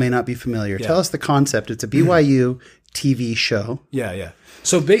some people may not be familiar. Yeah. Tell us the concept. It's a BYU TV show. Yeah.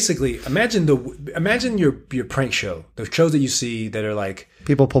 So basically, imagine your prank show, the shows that you see that are like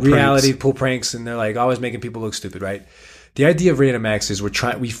people pull pranks, and they're like always making people look stupid, right? The idea of Random Acts is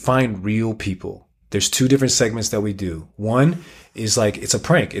we find real people. There's two different segments that we do. One is like, it's a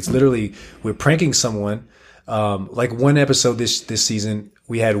prank. It's literally, we're pranking someone. Like one episode this season,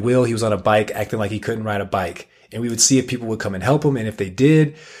 we had Will. He was on a bike acting like he couldn't ride a bike. And we would see if people would come and help him. And if they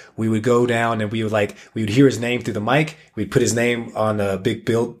did, we would go down and we would hear his name through the mic. We'd put his name on a big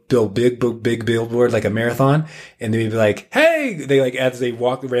billboard, like a marathon. And then we'd be like, hey, as they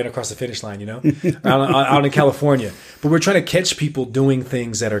ran across the finish line, out in California. But we're trying to catch people doing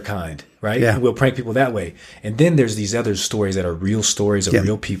things that are kind, right? Yeah. And we'll prank people that way. And then there's these other stories that are real stories of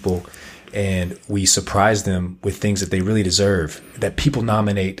real people. And we surprise them with things that they really deserve, that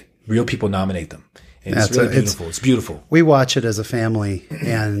real people nominate them. And it's really beautiful. It's beautiful. We watch it as a family,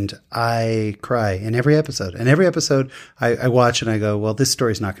 and I cry in every episode. And every episode I watch and I go, well, this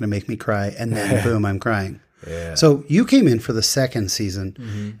story's not going to make me cry. And then boom, I'm crying. Yeah. So you came in for the second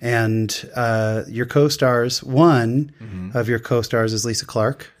season, and your co-stars, one of your co-stars is Lisa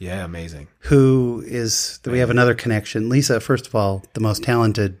Clark. Yeah, amazing. Who is, we have another connection. Lisa, first of all, the most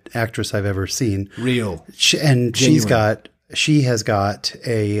talented actress I've ever seen. Real. She has got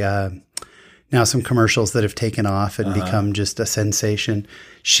now some commercials that have taken off and become just a sensation.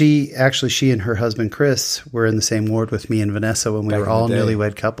 She and her husband Chris were in the same ward with me and Vanessa when we were all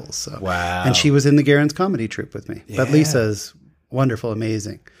newlywed couples. So. Wow. And she was in the Garen's comedy troupe with me. Yeah. But Lisa's wonderful,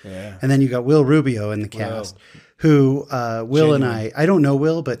 amazing. Yeah. And then you got Will Rubio in the cast. Who Will and I don't know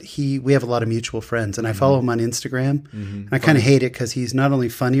Will, but we have a lot of mutual friends, and I follow him on Instagram. And I kind of hate it because he's not only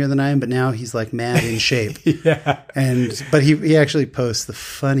funnier than I am, but now he's like mad in shape. But he actually posts the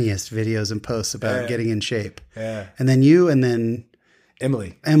funniest videos and posts about getting in shape. Yeah. And then you, and then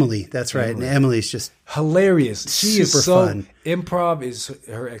Emily, that's right. And Emily's just hilarious. She is so fun. Improv is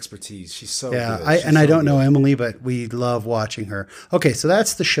her expertise. She's so good. I don't know Emily, but we love watching her. Okay, so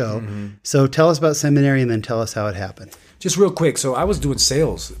that's the show. So tell us about seminary, and then tell us how it happened. Just real quick. So I was doing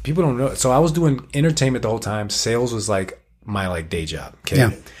sales. People don't know. So I was doing entertainment the whole time. Sales was like my day job. Okay.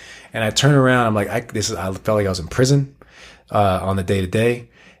 Yeah. And I turn around. I'm like, I felt like I was in prison on the day to day,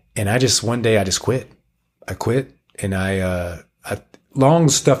 and one day I just quit. I quit, and a lot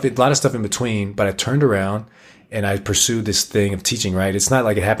of stuff in between, but I turned around and I pursued this thing of teaching, right? It's not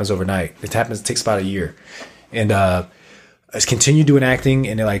like it happens overnight. It takes about a year. And, I continued doing acting,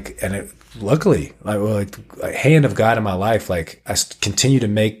 and luckily, a hand of God in my life, I continue to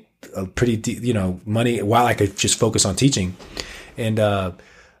make a pretty, money while I could just focus on teaching. And,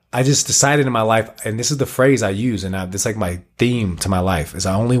 I just decided in my life, and this is the phrase I use, and it's like my theme to my life, is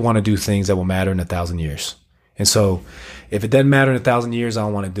I only want to do things that will matter in 1,000 years. And so if it doesn't matter in 1,000 years, I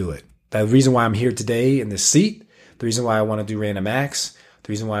don't want to do it. The reason why I'm here today in this seat, the reason why I want to do Random Acts,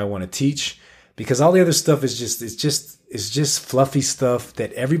 the reason why I want to teach, because all the other stuff is just fluffy stuff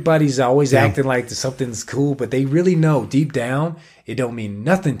that everybody's always acting like something's cool, but they really know deep down it don't mean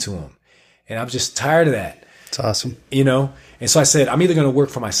nothing to them. And I'm just tired of that. It's awesome. And so I said, I'm either going to work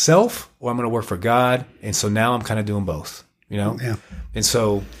for myself or I'm going to work for God. And so now I'm kind of doing both, Yeah. And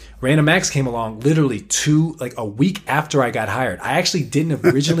so Random Acts came along literally a week after I got hired. I actually didn't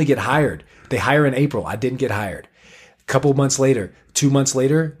originally get hired. They hire in April. I didn't get hired. A couple months later, 2 months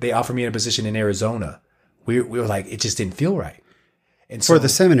later, they offered me a position in Arizona. We were like, it just didn't feel right. And so, for the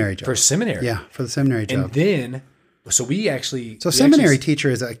seminary job. For seminary. Yeah, for the seminary job. And then, seminary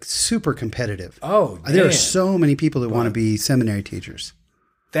teacher is super competitive. Oh, man. There are so many people who want to be seminary teachers.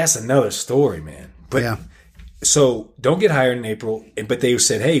 That's another story, man. But So don't get hired in April. But they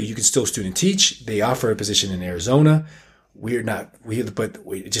said, hey, you can still student teach. They offer a position in Arizona. But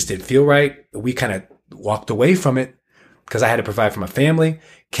it just didn't feel right. We kind of walked away from it because I had to provide for my family.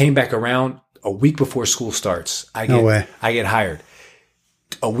 Came back around a week before school starts. I get hired.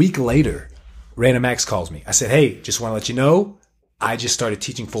 A week later, Random Acts calls me. I said, hey, just want to let you know, I just started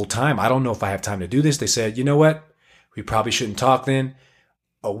teaching full time. I don't know if I have time to do this. They said, you know what? We probably shouldn't talk then.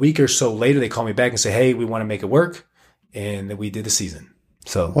 A week or so later, they call me back and say, hey, we want to make it work. And then we did the season.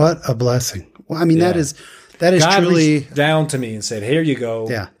 So what a blessing. Well, I mean, that is God truly reached down to me and said, here you go.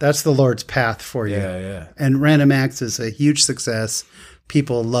 Yeah. That's the Lord's path for you. Yeah. And Random Acts is a huge success.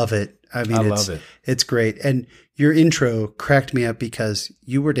 People love it. I mean, love it. It's great. And your intro cracked me up because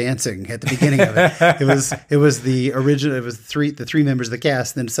you were dancing at the beginning of it. It was the original. It was the three members of the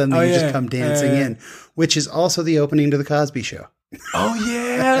cast. And then suddenly you just come dancing in, which is also the opening to the Cosby Show. Oh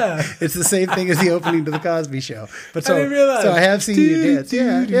yeah, it's the same thing as the opening to the Cosby Show. But I didn't realize. So I have seen you dance.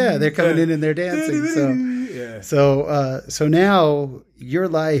 Yeah, they're coming in and they're dancing. So now your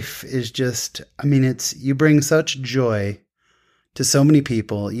life is just. I mean, you bring such joy to so many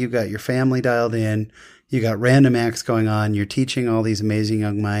people. You got your family dialed in. You got Random Acts going on. You're teaching all these amazing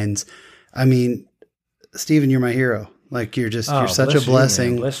young minds. I mean, Stephen, you're my hero. Like you're such a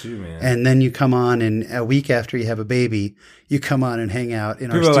blessing. Bless you, man. And then you come on, and a week after you have a baby, you come on and hang out in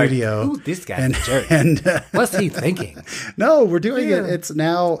our studio. Like, this guy's a jerk. And what's he thinking? No, we're doing it. It's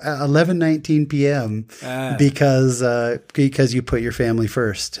now 11:19 p.m. Because you put your family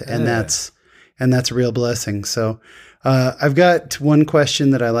first, and that's a real blessing. So I've got one question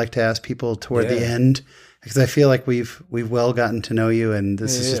that I like to ask people toward the end, because I feel like we've well gotten to know you, and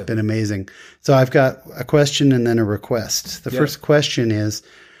this has just been amazing. So I've got a question and then a request. The first question is,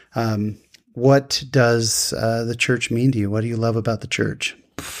 what does the church mean to you? What do you love about the church?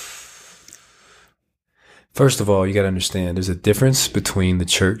 First of all, you got to understand there's a difference between the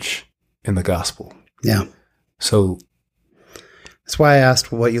church and the gospel. Yeah. So that's why I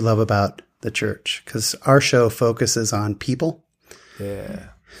asked what you love about the church, because our show focuses on people. Yeah.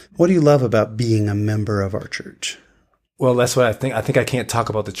 What do you love about being a member of our church? Well, that's what I think. I think I can't talk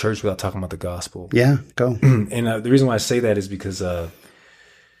about the church without talking about the gospel. Yeah, go. And the reason why I say that is because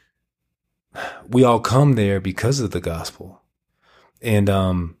we all come there because of the gospel. And,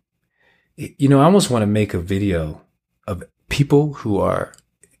 I almost want to make a video of people who are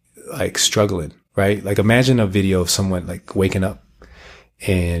like struggling, right? Like imagine a video of someone like waking up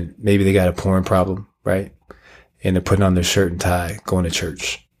and maybe they got a porn problem, right? And they're putting on their shirt and tie, going to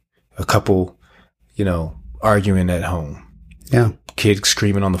church. A couple, arguing at home. Yeah. Kids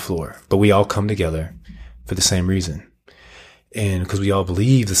screaming on the floor. But we all come together for the same reason. And because we all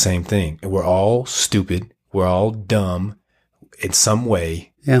believe the same thing. And we're all stupid. We're all dumb in some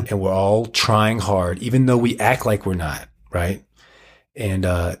way. Yeah. And we're all trying hard, even though we act like we're not, right? And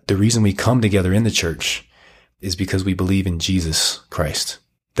the reason we come together in the church is because we believe in Jesus Christ.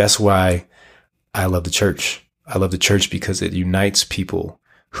 That's why I love the church. I love the church because it unites people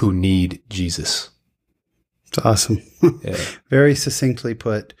who need Jesus. It's awesome. Yeah. Very succinctly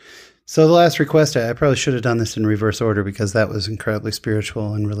put. So the last request, I probably should have done this in reverse order because that was incredibly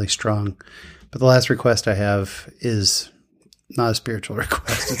spiritual and really strong. But the last request I have is not a spiritual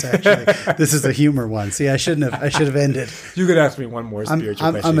request. It's actually, this is a humor one. See, I should have ended. You could ask me one more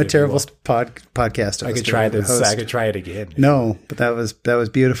spiritual question. I'm a terrible podcast host. I could try this. I could try it again. No, but that was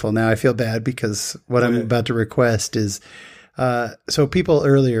beautiful. Now I feel bad because what I'm about to request is, so people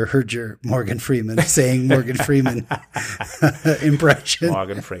earlier heard your Morgan Freeman saying Morgan Freeman impression.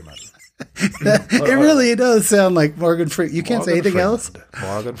 Morgan Freeman. It really does sound like Morgan Freeman. You can't say anything else?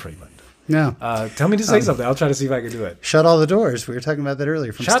 Morgan Freeman. No. Tell me to say something. I'll try to see if I can do it. Shut all the doors. We were talking about that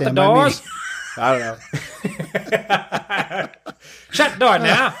earlier. From Shut Stand the By Me. doors. I don't know. Shut the door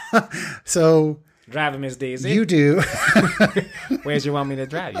now. So driving Miss Daisy. you do. Where's you want me to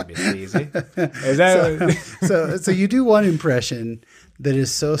drive you, Miss Daisy? Is that so you do one impression that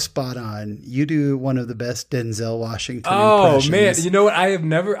is so spot on. You do one of the best Denzel Washington impressions. Oh man, you know what? I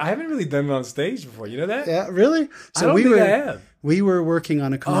haven't really done it on stage before. You know that? Yeah, really? So I don't think I have. We were working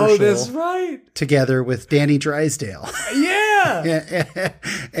on a commercial. Oh, that's right. Together with Danny Drysdale. Yeah.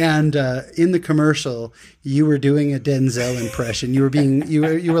 And in the commercial, you were doing a Denzel impression. You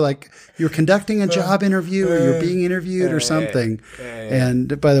were like you were conducting a job interview, or you were being interviewed or something.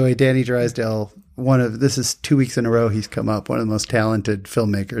 And by the way, Danny Drysdale, this is 2 weeks in a row he's come up, one of the most talented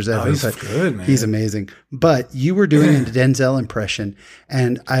filmmakers ever. Oh, he's good, man. He's amazing. But you were doing a Denzel impression,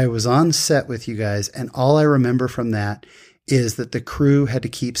 and I was on set with you guys, and all I remember from that is that the crew had to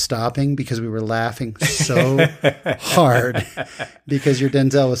keep stopping because we were laughing so hard because your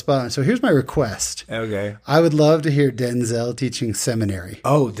Denzel was spot on. So here's my request. Okay. I would love to hear Denzel teaching seminary.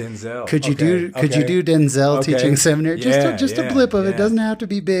 Oh, Denzel. Could you do Denzel teaching seminary? Just a blip of it. Doesn't have to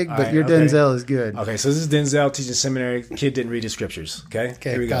be big, but your Denzel is good. Okay, so this is Denzel teaching seminary. Kid didn't read his scriptures. Okay,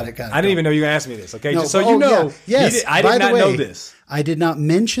 here we go. Got it. I didn't even know you were going to ask me this. Okay, no, just so you know. Yes. I did not know this. I did not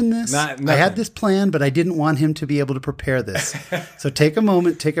mention this. I had this plan, but I didn't want him to be able to prepare this. So take a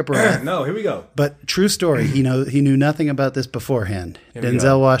moment, take a breath. No, here we go. But true story, he knew nothing about this beforehand.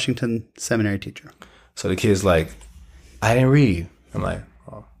 Denzel Washington, seminary teacher. So the kid's like, I didn't read. I'm like,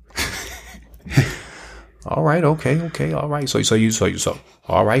 oh. All right, okay, all right. So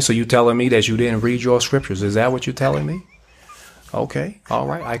all right. So you telling me that you didn't read your scriptures? Is that what you're telling me? Okay, all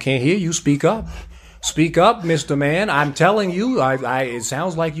right. I can't hear you. Speak up. Speak up, Mr. Man. I'm telling you, it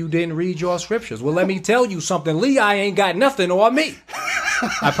sounds like you didn't read your scriptures. Well, let me tell you something. Lehigh ain't got nothing on me.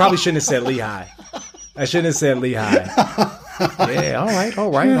 I probably shouldn't have said Lehigh. I shouldn't have said Lehigh. Yeah,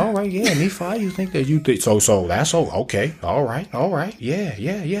 all right. Yeah, Nephi, you think that you did. So that's okay. All right.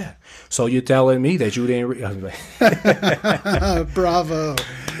 Yeah. So you're telling me that you didn't read. Bravo.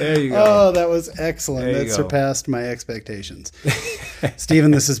 There you go. Oh, that was excellent. That surpassed my expectations.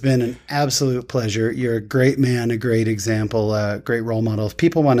 Stephen, this has been an absolute pleasure. You're a great man, a great example, a great role model. If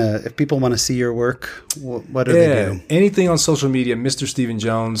people want to see your work, what do they do? Anything on social media, Mr. Stephen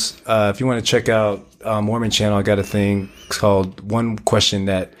Jones. If you want to check out Mormon Channel, I got a thing called One Question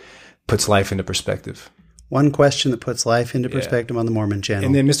That Puts Life into Perspective. One question that puts life into perspective on the Mormon Channel.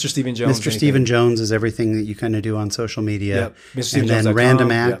 And then Mr. Stephen Jones. Mr. Stephen Jones is everything that you kind of do on social media. Yep. And then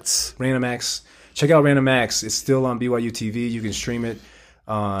Random Acts. Yep. Random Acts. Check out Random Acts. It's still on BYU TV. You can stream it.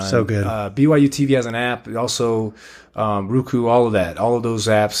 So good. BYU TV has an app. Also, Roku, all of that. All of those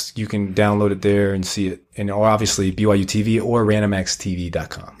apps, you can download it there and see it. And or obviously BYU TV or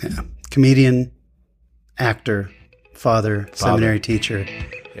randomactstv.com. Yeah. Comedian, actor, father, seminary teacher.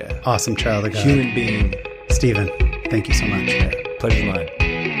 Yeah. Awesome child of God. Human being. Stephen, thank you so much. Yeah. Pleasure's mine.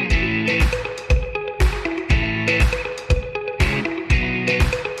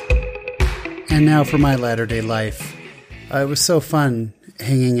 And now for my latter-day life. It was so fun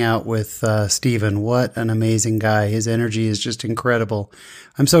hanging out with Stephen. What an amazing guy. His energy is just incredible.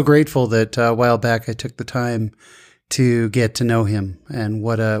 I'm so grateful that a while back I took the time to get to know him, and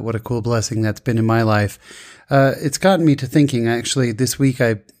what a cool blessing that's been in my life. It's gotten me to thinking, actually, this week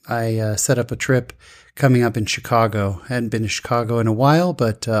I set up a trip coming up in Chicago. I hadn't been to Chicago in a while,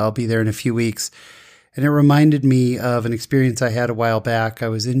 but I'll be there in a few weeks. And it reminded me of an experience I had a while back. I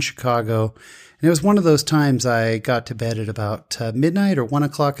was in Chicago, and it was one of those times I got to bed at about midnight or 1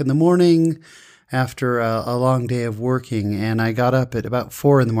 o'clock in the morning after a long day of working, and I got up at about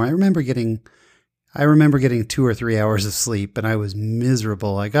 4 in the morning. I remember getting 2 or 3 hours of sleep, and I was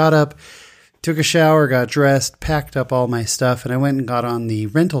miserable. I got up, took a shower, got dressed, packed up all my stuff, and I went and got on the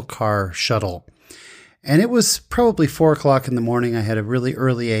rental car shuttle. And it was probably 4 o'clock in the morning. I had a really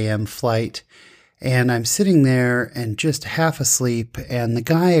early AM flight, and I'm sitting there and just half asleep, and the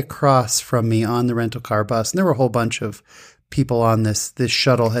guy across from me on the rental car bus, and there were a whole bunch of people on this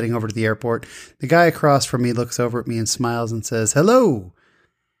shuttle heading over to the airport. The guy across from me looks over at me and smiles and says, "Hello."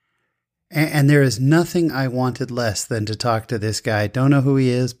 And there is nothing I wanted less than to talk to this guy. Don't know who he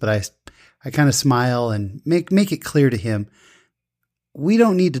is, but I kind of smile and make it clear to him, we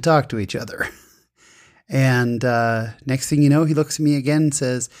don't need to talk to each other. And next thing you know, he looks at me again and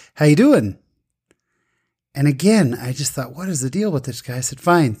says, "How you doing?" And again, I just thought, what is the deal with this guy? I said,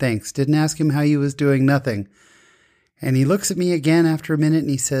 "Fine, thanks." Didn't ask him how he was doing, nothing. And he looks at me again after a minute and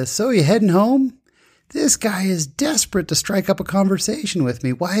he says, "So you heading home?" This guy is desperate to strike up a conversation with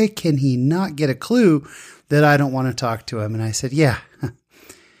me. Why can he not get a clue that I don't want to talk to him? And I said, "Yeah."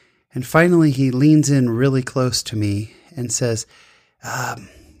 And finally, he leans in really close to me and says,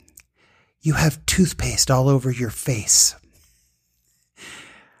 "You have toothpaste all over your face."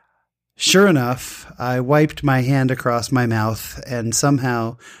 Sure enough, I wiped my hand across my mouth and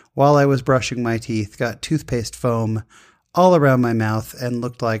somehow, while I was brushing my teeth, got toothpaste foam all around my mouth and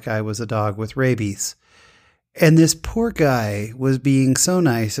looked like I was a dog with rabies. And this poor guy was being so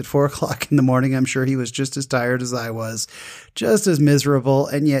nice at 4 o'clock in the morning. I'm sure he was just as tired as I was, just as miserable,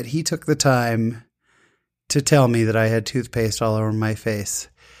 and yet he took the time to tell me that I had toothpaste all over my face.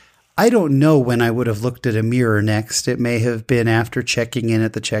 I don't know when I would have looked at a mirror next. It may have been after checking in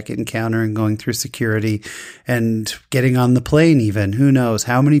at the check-in counter and going through security and getting on the plane even. Who knows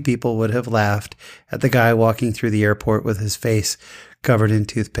how many people would have laughed at the guy walking through the airport with his face covered in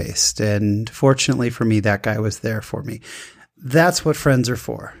toothpaste. And fortunately for me, that guy was there for me. That's what friends are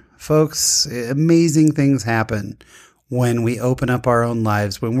for. Folks, amazing things happen when we open up our own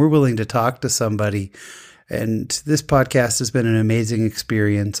lives, when we're willing to talk to somebody. And this podcast has been an amazing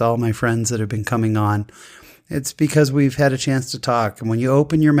experience. All my friends that have been coming on, it's because we've had a chance to talk. And when you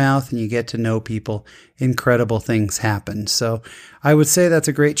open your mouth and you get to know people, incredible things happen. So I would say that's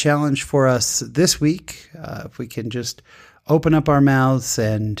a great challenge for us this week. If we can just open up our mouths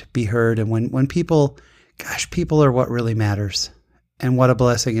and be heard. And when people, people are what really matters. And what a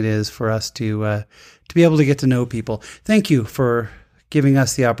blessing it is for us to be able to get to know people. Thank you for giving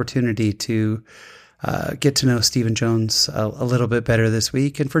us the opportunity to get to know Stephen Jones a little bit better this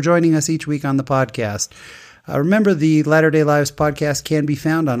week, and for joining us each week on the podcast. Remember, the Latter-day Lives podcast can be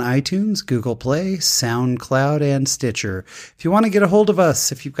found on iTunes, Google Play, SoundCloud, and Stitcher. If you want to get a hold of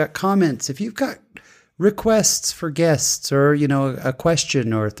us, if you've got comments, if you've got requests for guests, or, a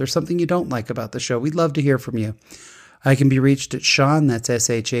question, or if there's something you don't like about the show, we'd love to hear from you. I can be reached at Shawn, that's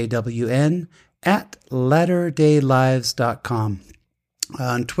SHAWN, at latterdaylives.com.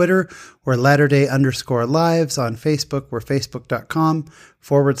 On Twitter, we're Latter-day_lives. On Facebook, we're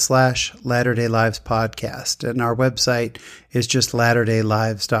facebook.com/Latter-day Lives podcast. And our website is just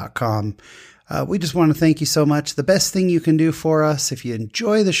latterdaylives.com. We just want to thank you so much. The best thing you can do for us, if you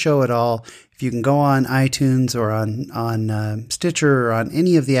enjoy the show at all, if you can go on iTunes or on Stitcher or on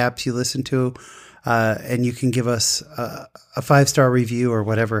any of the apps you listen to, and you can give us a 5-star review or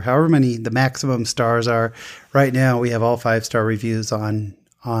whatever, however many the maximum stars are. Right now, we have all 5-star reviews on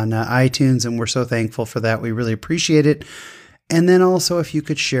iTunes, and we're so thankful for that. We really appreciate it. And then also, if you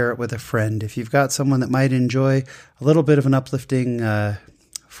could share it with a friend, if you've got someone that might enjoy a little bit of an uplifting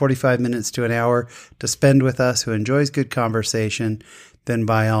 45 minutes to an hour to spend with us, who enjoys good conversation, then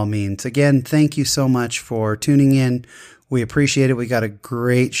by all means. Again, thank you so much for tuning in. We appreciate it. We got a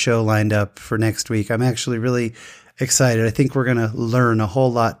great show lined up for next week. I'm actually really excited. I think we're going to learn a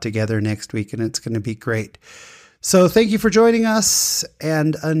whole lot together next week, and it's going to be great. So thank you for joining us.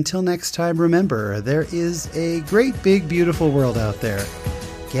 And until next time, remember, there is a great, big, beautiful world out there.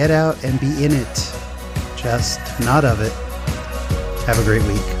 Get out and be in it, just not of it. Have a great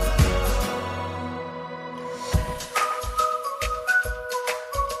week.